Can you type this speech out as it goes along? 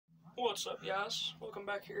What's up, guys? Welcome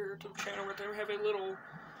back here to the channel. Right there we have a little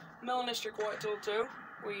Melanistic Whitetail too.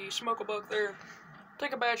 We smoke a buck there,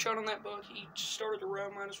 take a bad shot on that buck. He started to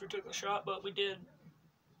run right as we took the shot, but we did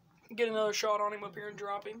get another shot on him up here and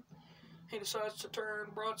drop him. He decides to turn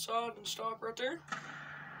broadside and stop right there,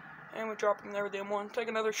 and we drop him there with the M1. Take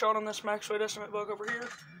another shot on this max weight estimate buck over here.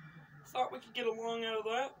 Thought we could get a lung out of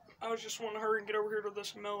that. I was just wanting to hurry and get over here to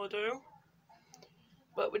this Melanistic,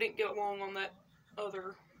 but we didn't get along on that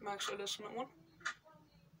other max weight estimate one.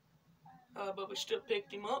 But we still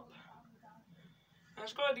picked him up. I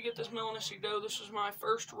was glad to get this Melanistic doe. This was my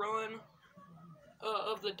first run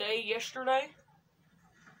of the day yesterday,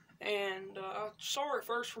 and I saw her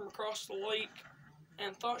first from across the lake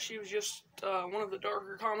and thought she was just one of the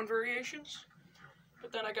darker common variations.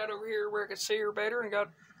 But then I got over here where I could see her better and got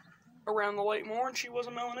around the lake more, and she was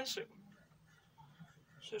a Melanistic.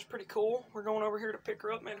 So it's pretty cool. We're going over here to pick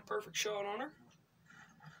her up. Made a perfect shot on her.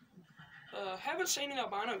 Haven't seen an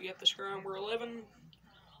albino yet this ground. We're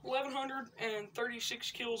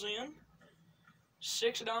 1,136 kills in,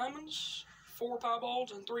 6 diamonds, 4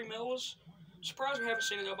 piebalds, and 3 melas. Surprised we haven't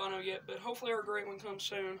seen an albino yet, but hopefully our great one comes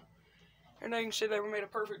soon. And now you can see that we made a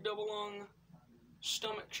perfect double lung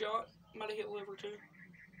stomach shot. Might have hit liver too.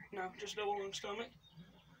 No, just double lung stomach.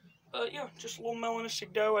 Yeah, just a little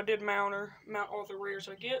Melanistic doe. I did mount her, mount all the rears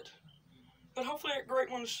I get. But hopefully that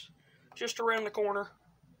great one's just around the corner.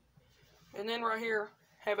 And then right here,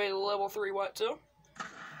 have a level 3 whitetail.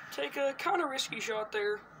 Take a kind of risky shot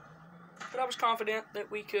there, but I was confident that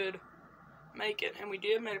we could make it, and we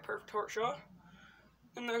did. Made a perfect heart shot.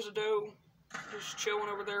 And there's a doe just chilling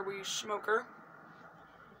over there. We smoke her.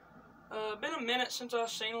 Been a minute since I've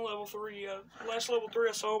seen a level 3. Last level 3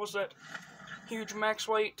 I saw was that huge max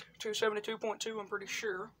weight 272.2, I'm pretty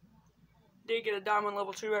sure. Did get a diamond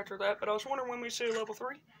level 2 after that, but I was wondering when we'd see a level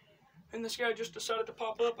 3. And this guy just decided to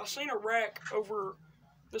pop up. I seen a rack over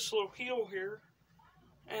this little hill here,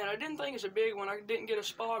 and I didn't think it's a big one. I didn't get a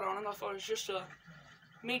spot on it. I thought it was just a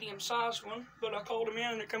medium-sized one, but I called him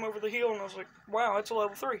in, and it came over the hill, and I was like, wow, it's a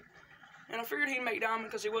level 3. And I figured he'd make diamond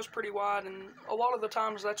because he was pretty wide, and a lot of the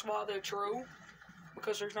times that's why they troll,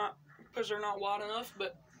 because they're not wide enough,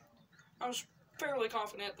 but I was fairly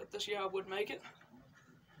confident that this guy would make it.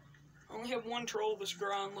 I only have one troll this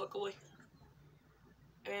grind, luckily.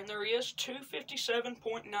 And there he is,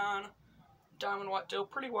 257.9 diamond whitetail.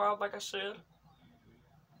 Pretty wild, like I said.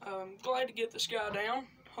 Glad to get this guy down.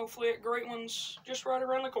 Hopefully that great one's just right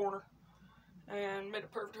around the corner. And made a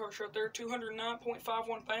perfect heart shot there,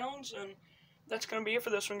 209.51 pounds. And that's going to be it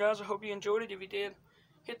for this one, guys. I hope you enjoyed it. If you did,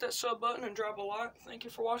 hit that sub button and drop a like. Thank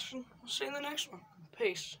you for watching. We'll see you in the next one.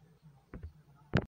 Peace.